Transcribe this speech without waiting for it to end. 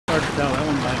tell. That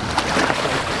one might be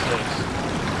 6.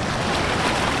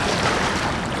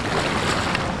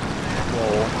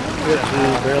 Whoa.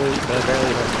 Barely hit.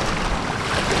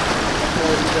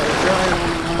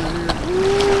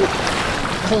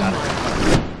 Oh my.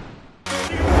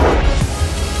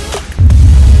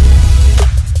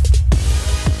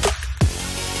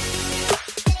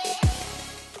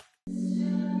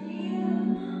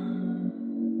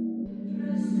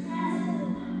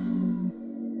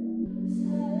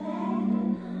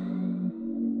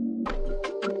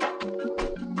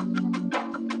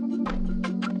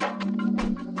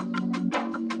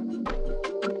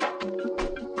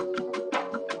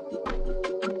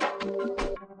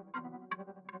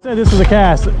 Said this was a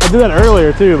cast. I did that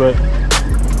earlier too, but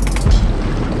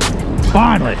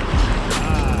finally.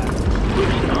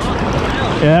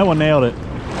 Yeah, that one nailed it.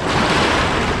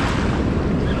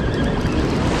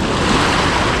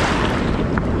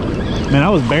 Man,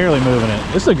 I was barely moving it.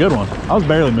 This is a good one. I was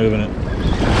barely moving it.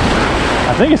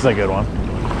 I think it's a good one.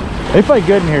 They fight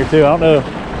good in here too. I don't know.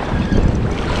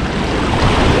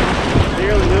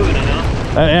 Barely moving it,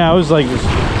 huh? Yeah, I was like just.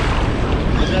 Is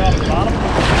that off the bottom?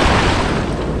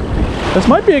 This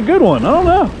might be a good one. I don't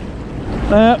know.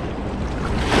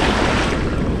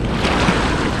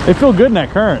 They feel good in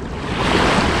that current.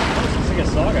 It's like a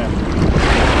saga.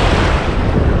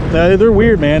 They're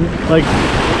weird, man. Like,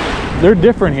 they're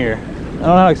different here. I don't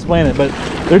know how to explain it, but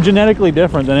they're genetically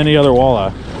different than any other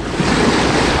walleye.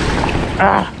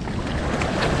 Ah!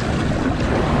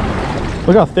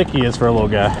 Look how thick he is for a little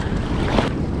guy.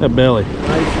 That belly.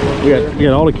 Nice. We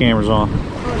got all the cameras on.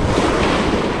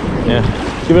 Yeah.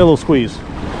 Give it a little squeeze.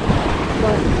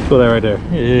 Put that right there.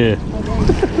 Yeah.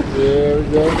 There we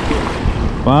go.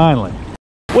 Finally.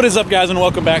 What is up, guys, and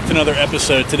welcome back to another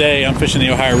episode. Today I'm fishing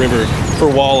the Ohio River for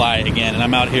walleye again, and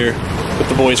I'm out here with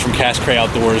the boys from Cast Cray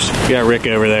Outdoors. We got Rick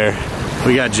over there.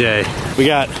 We got Jay. We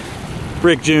got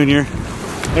Rick Jr.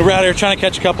 And we're out here trying to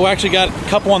catch a couple. We actually got a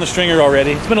couple on the stringer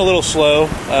already. It's been a little slow.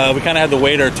 We kind of had to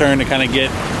wait our turn to kind of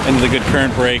get into the good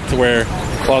current break to where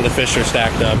a lot of the fish are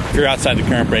stacked up. If you're outside the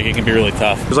current break, it can be really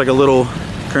tough. There's like a little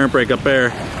current break up there.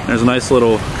 There's a nice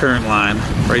little current line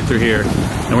right through here.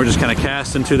 And we're just kind of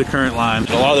casting to the current line.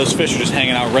 And a lot of those fish are just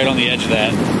hanging out right on the edge of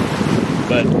that.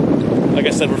 But like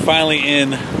I said, we're finally in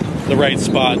the right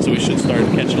spot, so we should start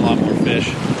catching a lot more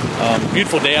fish.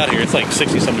 Beautiful day out here. It's like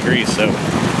 60-some degrees, so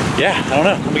yeah, I don't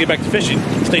know. I'm gonna get back to fishing.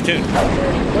 Stay tuned.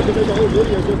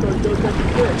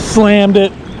 Slammed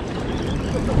it.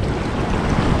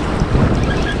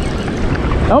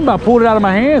 I'm about pulled it out of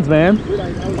my hands, man.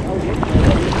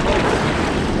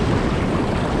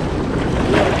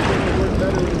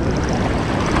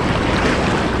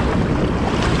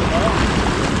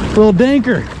 Little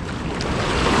danker. One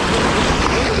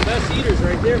of the best eaters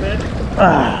right there, man.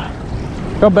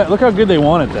 Look how good they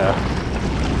want it, though.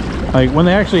 Like, when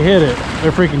they actually hit it,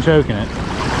 they're freaking choking it.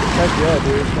 Heck yeah,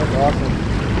 dude. That's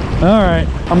awesome. All right,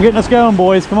 I'm getting us going,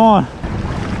 boys. Come on.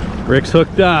 Rick's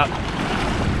hooked up.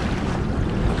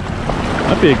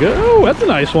 That'd be a good. Oh, that's a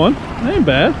nice one. That ain't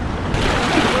bad.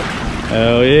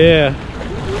 Oh yeah.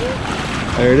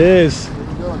 There it is. There you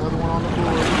go, another one on the board.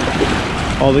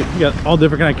 You got all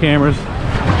different kind of cameras.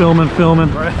 Filming.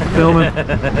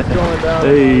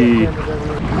 Hey.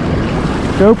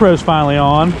 GoPro's finally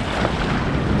on.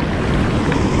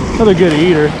 Another good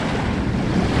eater.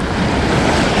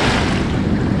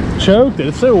 Choked it.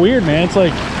 It's so weird, man. It's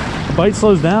like the bite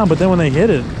slows down, but then when they hit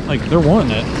it, like they're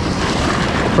wanting it.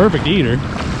 Perfect eater.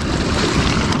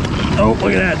 Oh,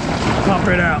 look at that. Popped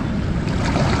right out.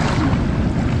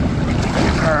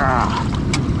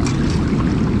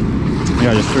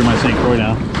 Yeah, I just threw my St. Croix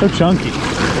down. So chunky.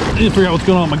 I need to figure out what's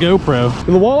going on with my GoPro.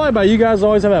 Do the walleye by you guys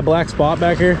always have that black spot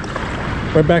back here?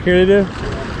 Right back here they do?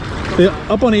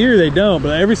 Up on the ear they don't,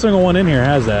 but every single one in here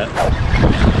has that.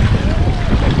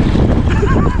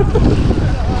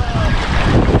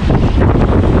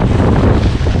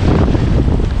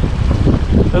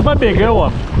 This might be a good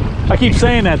one. I keep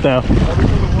saying that though.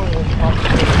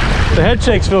 The head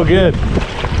shakes feel good.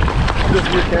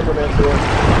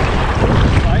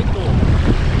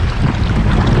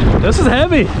 This is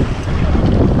heavy.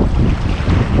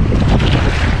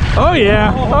 Oh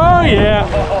yeah. Oh yeah.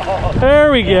 There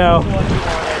we go.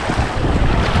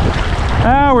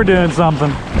 Now we're doing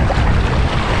something.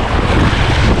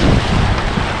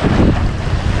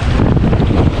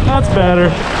 That's better.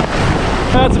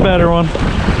 That's a better one.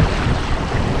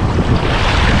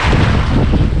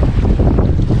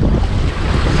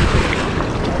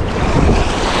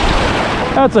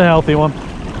 That's a healthy one.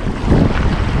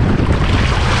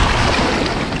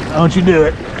 Don't you do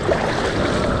it.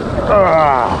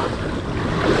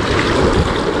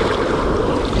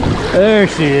 There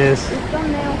she is.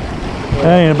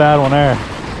 That ain't a bad one there.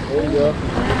 There you go.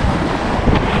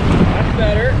 That's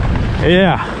better.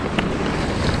 Yeah.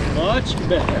 Much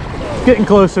better. Getting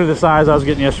closer to the size I was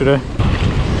getting yesterday.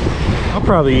 I'll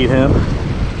probably eat him.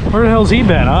 Where the hell's he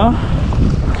been, huh?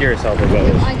 Curious how big that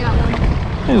is. I got one.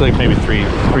 He's like maybe three.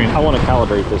 I want to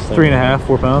calibrate this thing. 3.5,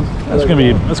 4 pounds. That's gonna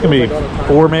be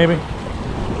 4 maybe.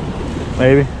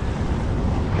 Maybe.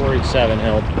 47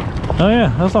 held. Oh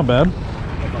yeah, that's not bad.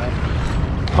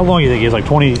 How long do you think he is? Like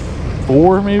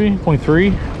 24 maybe?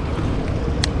 23?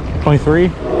 23? I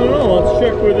don't know. Let's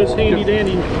check with this handy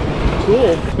dandy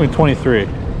tool. It's gonna be 23. I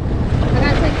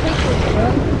gotta take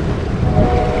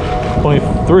pictures,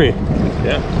 23.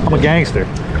 Yeah. I'm a gangster.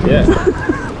 Yeah.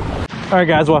 All right,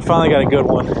 guys. Well, I finally got a good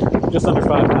one. Just under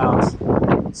 5 pounds.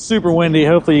 Super windy.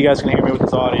 Hopefully you guys can hear me with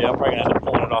this audio. I'm probably gonna end up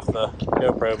pulling it off the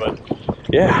GoPro, but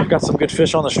yeah, I've got some good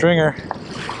fish on the stringer.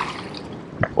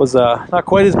 Was not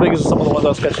quite as big as some of the ones I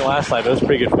was catching last night, but it was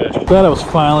pretty good fish. Glad I was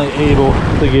finally able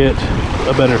to get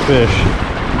a better fish.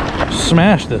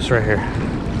 Smash this right here.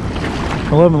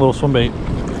 I love a little swim bait.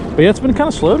 But yeah, it's been kind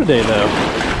of slow today though.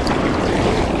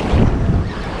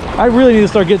 I really need to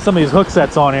start getting some of these hook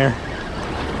sets on here.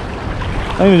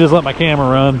 I need to just let my camera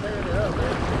run.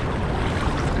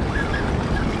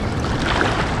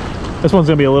 This one's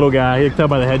gonna be a little guy. You can tell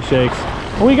by the head shakes.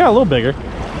 Well, we got a little bigger.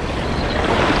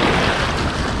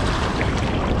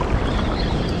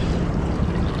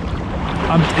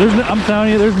 I'm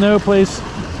telling you, there's no place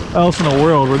else in the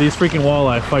world where these freaking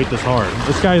walleye fight this hard.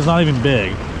 This guy is not even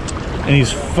big, and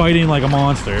he's fighting like a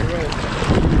monster.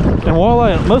 And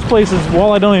walleye, most places,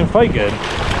 walleye don't even fight good.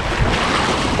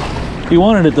 He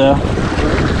wanted it though.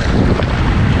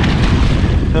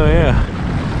 Oh yeah.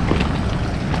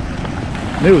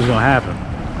 Knew it was gonna happen.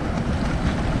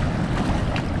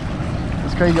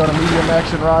 It's crazy. You got a medium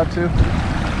action rod too?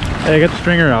 Hey, I got the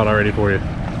stringer out already for you.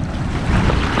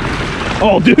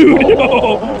 Oh, dude!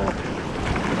 Oh.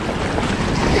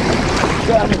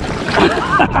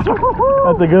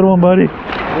 That's a good one, buddy.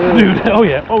 Dude, oh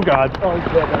yeah, oh god. Oh, he's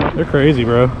dead now. They're crazy,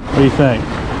 bro. What do you think?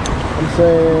 I'm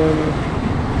saying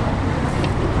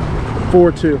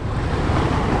 4-2.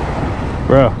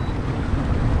 Bro.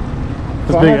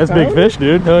 That's big fish,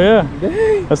 dude. Oh yeah.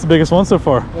 Dang. That's the biggest one so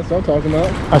far. That's what I'm talking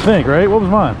about. I think, right? What was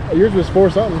mine? Yours was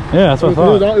 4 something. Yeah, that's what I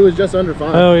thought. It was just under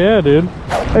 5. Oh yeah, dude.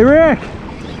 Hey, Rick!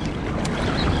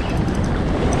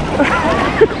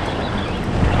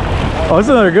 Oh, this is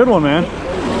another good one, man.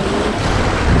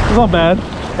 It's not bad.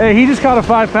 Hey, he just caught a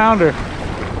 5-pounder.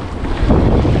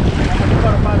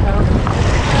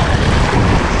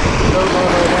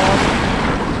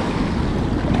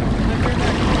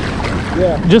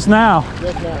 Yeah. Just now.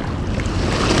 Just now.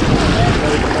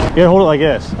 You gotta hold it like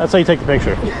this. That's how you take the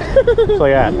picture. Just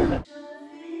like that.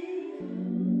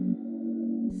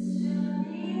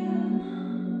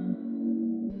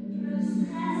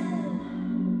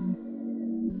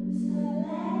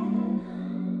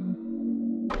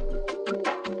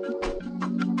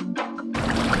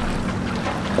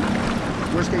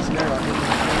 Worst case scenario.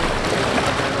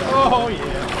 Oh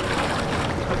yeah.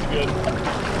 That's good.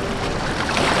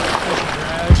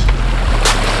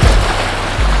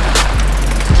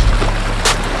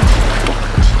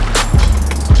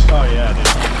 Oh yeah, dude.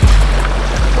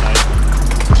 Nice.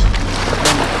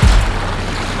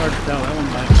 Hard to tell, that one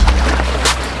might.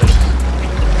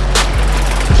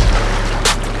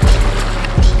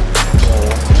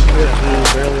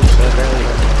 Barely.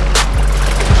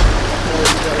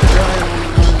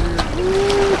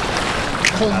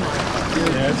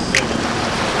 Yeah, that's big.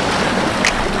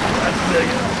 That's big.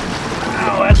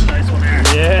 Oh, that's a nice one there.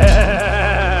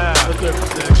 Yeah. That's over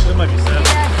 6. That might be 7.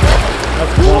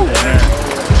 That's cool there.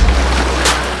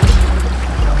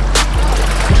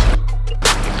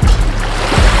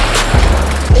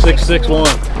 661.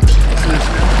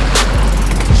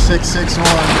 661.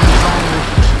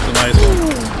 It's a nice one.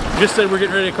 Just said we're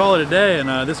getting ready to call it a day, and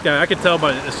this guy, I could tell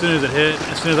by as soon as it hit,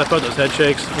 as soon as I felt those head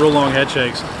shakes, real long head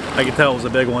shakes, I could tell it was a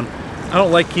big one. I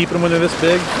don't like keeping them when they're this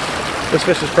big. This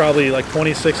fish is probably like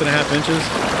 26.5 inches.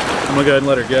 I'm gonna go ahead and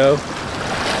let her go.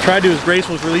 Try to do as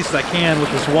graceful as release as I can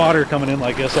with this water coming in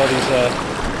like this, all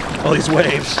these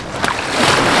waves.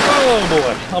 Oh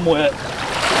boy, I'm wet.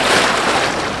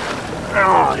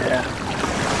 Oh yeah.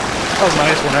 That was a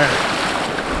nice one there.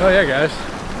 Oh yeah, guys.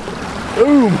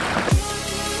 Boom.